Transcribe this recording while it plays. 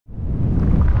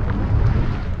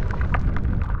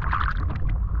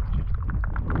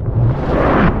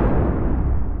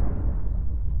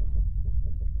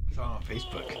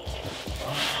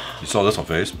saw this on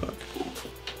Facebook.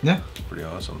 Yeah. Pretty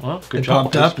awesome. Well, good It job.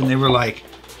 popped up and they were like,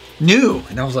 new.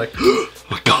 And I was like, oh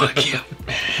my God, yeah.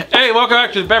 Hey, welcome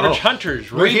back to the Beverage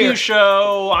Hunters we're Review here.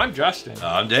 Show. I'm Justin.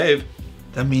 I'm Dave.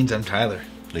 That means I'm Tyler.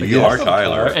 You are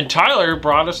Tyler. And Tyler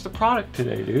brought us the product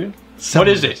today, dude. What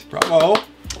is it? Bravo.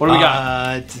 What do we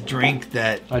got? It's a drink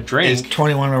that drink? is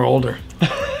 21 or older.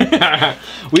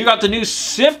 We got the new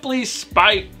Simply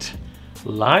Spiked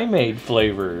Limeade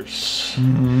flavors.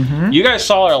 You guys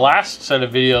saw our last set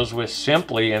of videos with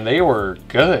Simply, and they were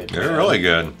good. They're really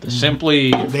good. The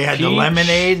Simply They had the peach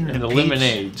lemonade and the peach.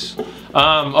 lemonades.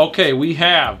 Okay, we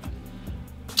have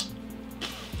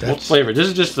what flavor? This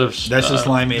is just the. That's just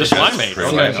limeade. Just That's limeade. straight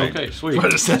Okay, limeade. okay, sweet.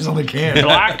 What it says on the can.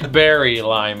 Blackberry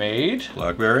limeade.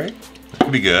 Blackberry.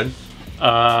 Could be good.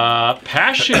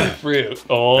 Passion fruit.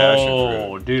 Oh, Passion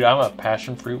fruit. dude, I'm a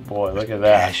passion fruit boy. Look at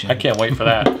that. Passion. I can't wait for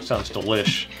that. Sounds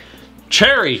delish.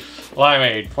 Cherry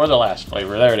limeade for the last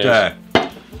flavor. There it is. Okay.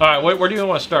 All right, where do you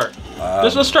want to start?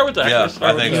 Let's start with that. Yeah, Let's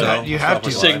start I think with so. the You have Stop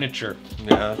with to. signature.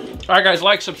 Yeah. All right, guys,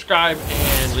 like, subscribe,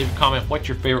 and leave a comment. What's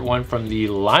your favorite one from the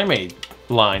limeade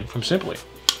line from Simply?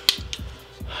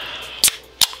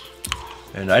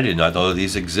 And I did not know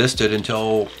these existed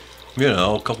until, you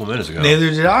know, a couple minutes ago. Neither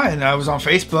did I. And I was on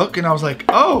Facebook and I was like,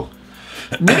 oh,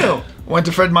 new. Went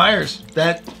to Fred Meyer's.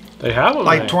 That They have them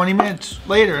like there. 20 minutes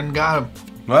later and got them.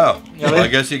 Wow. Yeah, Well, I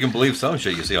guess you can believe some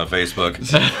shit you see on Facebook.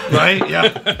 Right?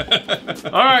 Yeah.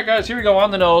 All right, guys, here we go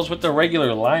on the nose with the regular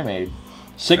limeade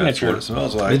That's signature. what it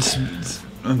smells like. It's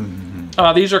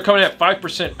These are coming at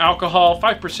 5% alcohol,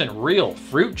 5% real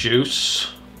fruit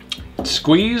juice,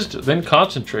 squeezed, then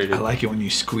concentrated. I like it when you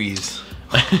squeeze.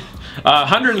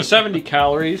 170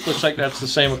 calories. Looks like that's the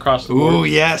same across the board. Ooh,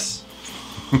 yes.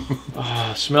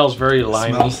 Smells very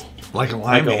limey. Smells like a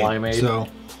Like a limeade. limeade. So,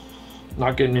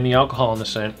 Not getting any alcohol in the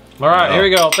scent. All right, No. here we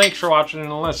go. Thanks for watching,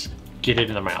 and let's get it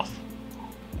in the mouth.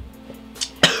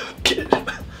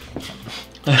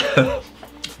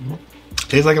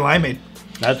 tastes like a limeade.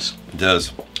 That's It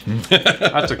does.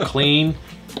 a clean,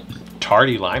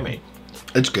 tarty limeade.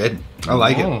 It's good. I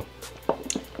like it. Mm.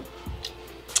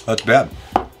 That's bad.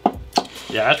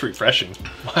 Yeah, that's refreshing.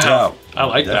 Wow, Yeah, I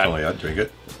like definitely. that. I'd drink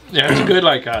it. Yeah, it's a good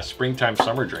like springtime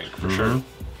summer drink for sure.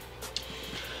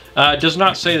 It does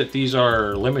not say that these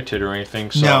are limited or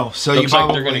anything. So No, so you looks like they're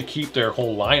probably- going to keep their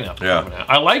whole lineup Yeah. coming out.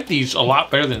 I like these a lot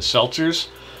better than seltzers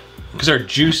because they're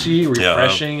juicy,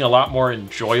 refreshing, a lot more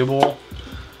enjoyable.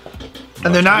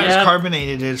 And they're not Yeah. as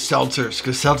carbonated as seltzers,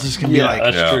 because seltzers can be Yeah, like,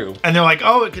 that's Yeah. true. and they're like,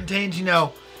 oh, it contains, you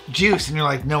know, juice. And you're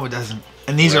like, no, it doesn't.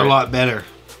 And these are a Right. lot better.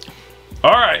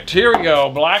 All right, here we go. For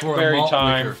a Blackberry malt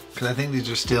time. Because I think these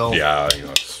are still, Yeah, you know,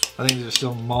 I think these are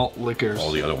still malt liquors.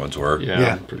 all the other ones were. Yeah,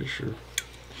 Yeah. I'm pretty sure.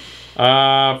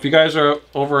 If you guys are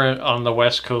over on the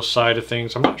West Coast side of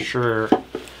things, I'm not sure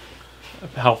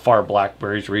how far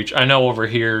blackberries reach. I know over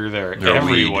here they're They're a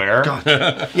weed. everywhere.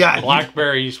 God. Yeah.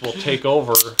 Blackberries will take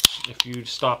over if you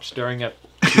stop staring at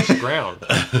a piece of ground.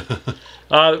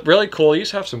 Really cool.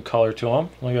 These have some color to them.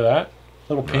 Look at that.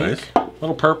 Little pink,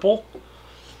 little purple.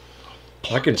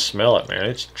 I can smell it, man.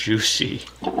 It's juicy.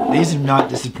 These have not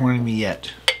disappointed me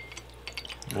yet.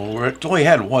 Well, it's only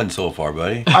had one so far,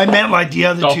 buddy. I meant like the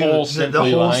other The two. whole the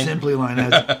Simply whole line. Simply line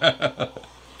has.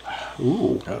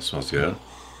 Ooh. That smells good.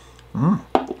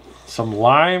 Some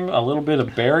lime, a little bit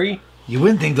of berry. You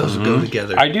wouldn't think those would go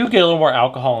together. I do get a little more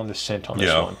alcohol in the scent on this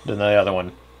Yeah. one than the other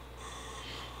one.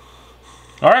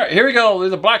 All right, here we go.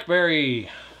 There's a blackberry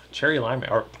cherry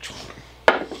limeade. Or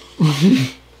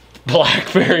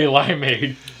blackberry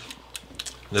limeade.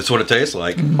 That's what it tastes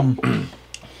like.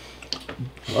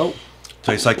 Whoa.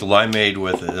 Tastes like the limeade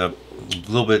with a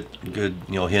little bit good,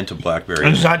 you know, hint of blackberry.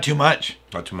 And it's not too much.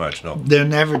 Not too much, no. They're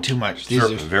never too much. These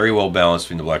Sure, are very well balanced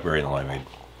between the blackberry and the limeade.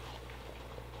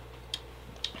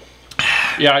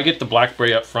 Yeah, I get the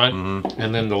blackberry up front,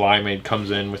 and then the limeade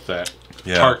comes in with that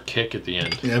Yeah. tart kick at the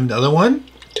end. You have another one?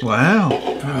 Wow. Look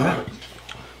at that.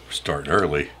 We're starting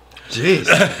early. Jeez.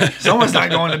 Someone's not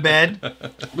going to bed.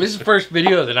 This is the first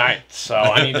video of the night, so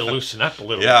I need to loosen up a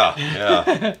little Yeah,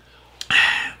 yeah.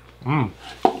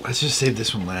 Let's just save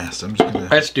this one last. I'm just gonna.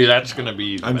 bit. Let's do that's going to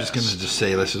be the I'm just best. gonna just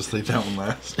say let's just leave that one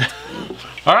last.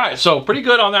 All right, so pretty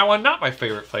good on that one. Not my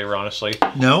favorite flavor, honestly,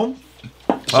 No.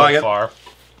 so like it. far.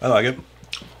 I like it.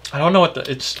 I don't know what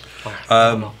it's.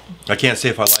 I don't know. I can't say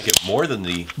if I like it more than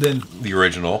Then the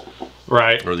original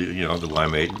Right. or the the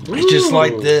limeade, it's just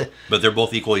like but they're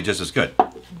both equally just as good.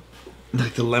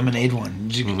 the lemonade one.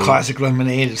 Classic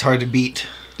lemonade. It's hard to beat.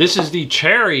 This is the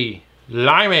cherry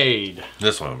Limeade.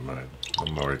 This one,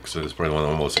 I'm more excited. It's probably the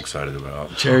one I'm most excited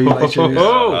about. Cherry, like cherries.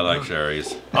 Oh. I like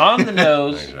cherries. On the I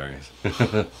nose. like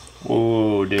cherries.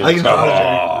 Ooh, dude. I can It's call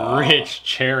got it a rich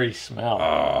cherry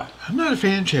smell. I'm not a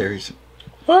fan of cherries.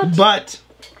 What?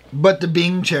 But the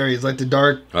Bing cherries, like the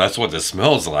dark. That's what this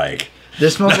smells like.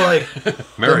 This smells like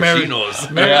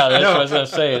Maraschinos. Yeah, that's what I was gonna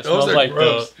say. It Those smells are like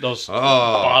gross. those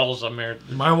bottles of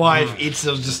my wife eats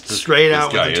those just straight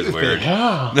out guy with a is toothpick. weird.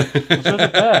 Yeah, those are the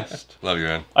best. Love you,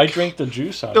 man. I drink the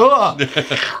juice out of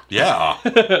Ugh. Yeah.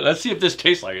 it. Let's see if this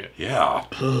tastes like it. Yeah.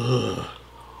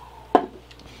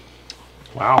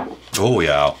 Wow, Oh,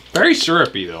 yeah. very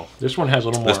syrupy though. This one has a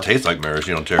little more. This tastes like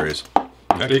maraschino cherries.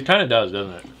 It kind of does,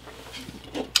 doesn't it?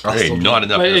 Hey, not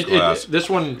enough But in this glass. this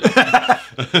one,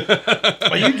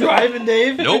 Are you driving,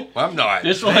 Dave? Nope, I'm not.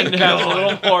 this one has a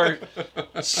little more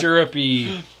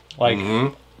syrupy, like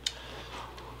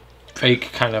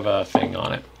fake kind of a thing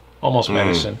on it, almost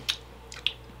medicine.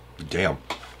 Damn.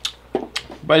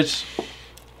 But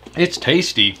it's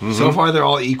tasty, So far, they're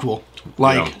all equal.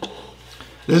 Like, Yeah.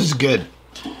 this is good.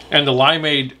 and the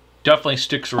limeade definitely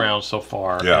sticks around so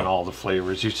far, Yeah. and all the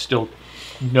flavors. You still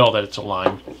know that it's a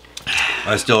lime.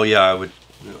 I still, I would,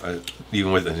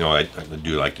 even with, I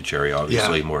do like the cherry,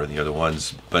 obviously, Yeah. more than the other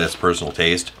ones, but it's personal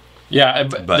taste. Yeah,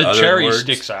 but the other cherry words-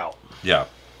 sticks out. Yeah.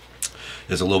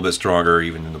 It's a little bit stronger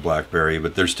even in the blackberry,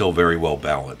 but they're still very well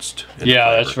balanced. in Yeah,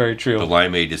 flavor. that's very true. The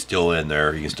limeade is still in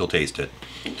there. You can still taste it.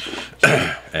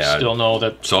 And Still know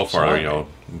that. so it's far, limeade.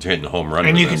 it's hitting the home run.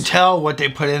 And with you can this. tell what they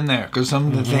put in there. Because some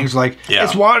of the things like, Yeah.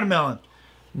 it's watermelon.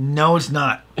 No, it's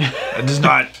not. It does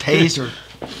not taste or...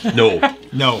 No.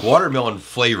 No. Watermelon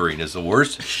flavoring is the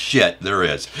worst shit there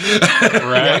is.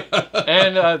 Right.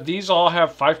 And these all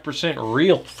have 5%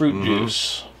 real fruit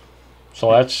juice.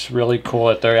 So that's really cool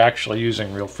that they're actually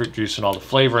using real fruit juice in all the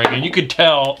flavoring. And you could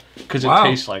tell because Wow. it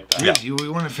tastes like that. Yeah.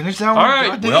 You want to finish that one? All right.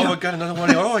 God damn. Well, we got another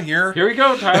one on here. Here we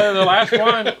go, Tyler, the last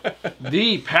one.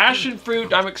 The passion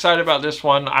fruit. I'm excited about this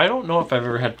one. I don't know if I've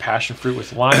ever had passion fruit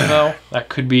with lime, though. That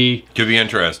could be... Could be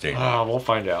interesting. we'll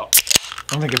find out.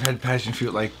 I don't think I've had passion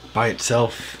fruit like by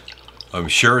itself. I'm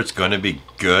sure it's going to be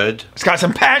good. It's got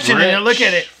some passion in it. Look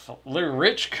at it.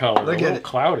 Rich color. Look a at little it.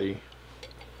 cloudy.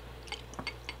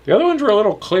 The other ones were a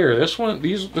little clear. This one's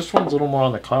a little more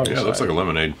on the cloudy Yeah, side. it looks like a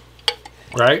lemonade.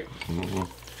 Right?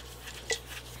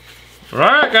 All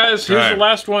right, guys. Here's Right. the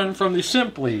last one from the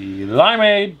Simply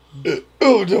Limeade.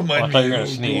 Oh, don't mind I me. thought you were gonna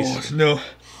sneeze. No.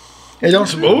 Hey, don't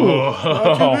smoke.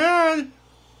 Oh,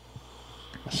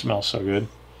 it smells so good.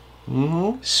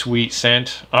 Sweet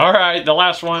scent. All right, the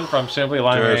last one from Simply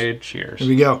Limeade. Cheers. Here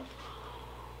we go.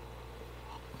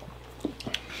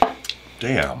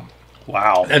 Damn.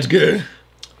 Wow. That's good.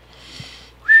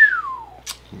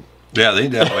 Yeah, they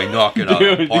definitely knock it out of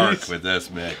the Dude, park these- with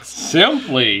this mix.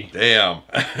 Simply Damn.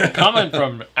 coming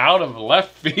from out of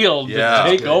left field Yeah. to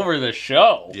take Good. over the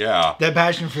show. Yeah. That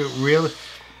passion fruit really...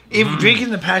 Even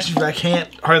drinking the passion fruit, I can't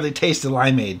hardly taste the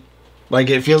limeade. Like,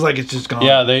 it feels like it's just gone.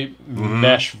 Yeah, they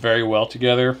mesh very well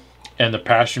together, and the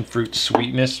passion fruit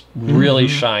sweetness really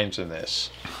shines in this.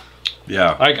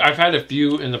 Yeah. I've had a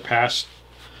few in the past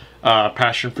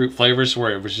passion fruit flavors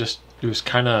where it was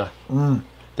kind of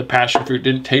the passion fruit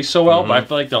didn't taste so well, but I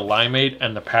feel like the limeade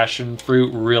and the passion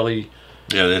fruit really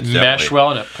Yeah, that's mesh definitely.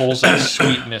 well, and it pulls that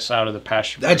sweetness out of the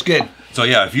passion fruit. That's good. So,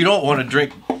 yeah, if you don't want to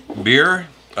drink beer,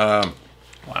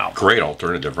 Wow. great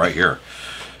alternative right here.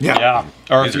 Yeah.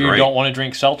 Or These if are you great. don't want to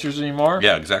drink seltzers anymore,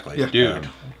 Yeah, exactly. Yeah. dude,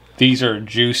 these are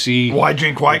juicy. Why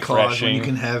drink White Claws when you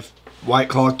Refreshing. can have White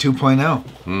Claw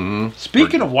 2.0?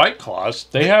 Speaking of White Claws,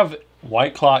 they have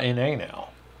White Claw NA now.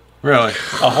 Really?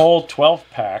 A whole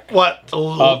 12-pack. What?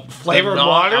 Of Flavored the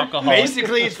water? non-alcoholic.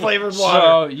 Basically, it's flavored water.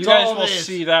 So you That's guys all will it is.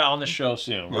 see that on the show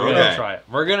soon. We're Okay. gonna try it.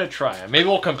 We're gonna try it. Maybe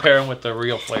we'll compare them with the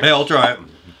real flavor. Hey, I'll try it.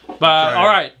 But all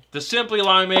right, the Simply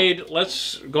Limeade.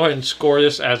 Let's go ahead and score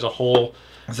this as a whole,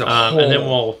 As a and then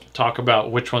whole. we'll talk about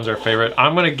which one's our favorite.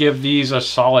 I'm gonna give these a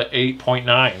solid 8.9.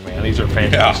 Man, these are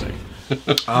fantastic.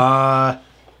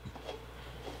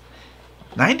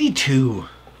 92.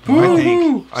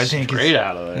 I think Straight it's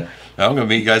out of there. I'm going to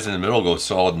meet you guys in the middle, go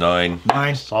solid 9.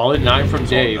 mine. Solid 9 from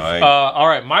Dave. 9. All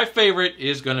right, my favorite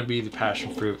is gonna be the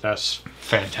passion fruit. That's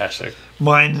fantastic.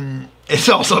 Mine is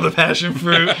also the passion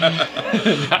fruit.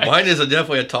 Mine is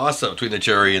definitely a toss-up between the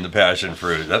cherry and the passion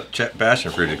fruit. That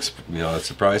passion fruit, it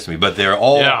surprised me. But they're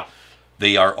all, Yeah.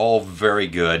 they are all very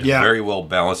good, Yeah. very well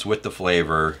balanced with the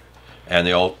flavor, and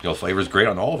they all, flavor's great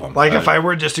on all of them. Like, if I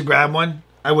were just to grab one,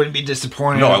 I wouldn't be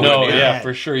disappointed. No, I No, wouldn't yeah, either.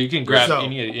 for sure. You can grab So,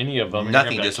 any of them. and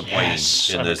nothing you're gonna be like, disappointing "Yes,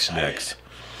 in I'm this excited." mix.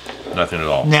 Nothing at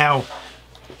all. Now,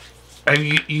 have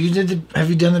you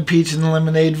done the peach and the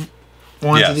lemonade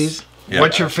ones Yes. of these?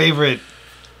 What's your favorite?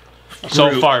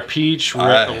 So far, peach,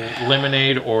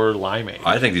 lemonade, or limeade.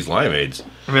 I think these limeades.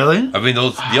 Really? I mean,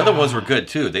 the other ones were good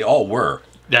too. They all were.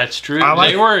 That's true.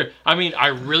 They were. I mean, I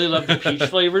really love the peach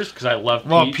flavors because I love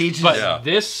peach. But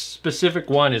this specific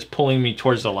one is pulling me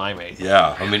towards the limeade.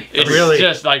 Yeah, I mean, it's really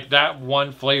just like that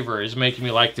one flavor is making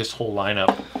me like this whole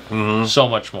lineup so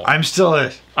much more. I still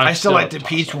like the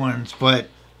peach ones, but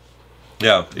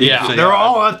they're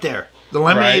all up there. The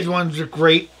lemonade ones are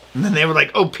great, and then they were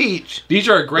like, "Oh, peach." These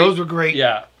are great. Those were great.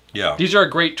 Yeah. These are a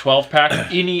great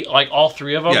 12-pack. All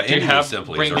three of them to have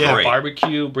bring to a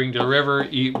barbecue, bring to the river,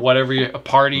 eat whatever a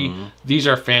party. These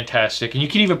are fantastic, and you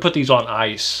can even put these on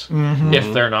ice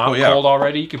if they're not cold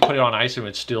already. You can put it on ice and it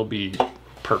would still be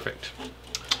perfect.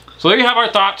 So there you have our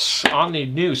thoughts on the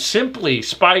new Simply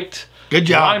Spiked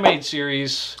Limeade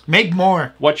series. Make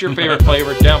more. What's your favorite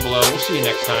flavor? Down below. We'll see you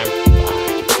next time.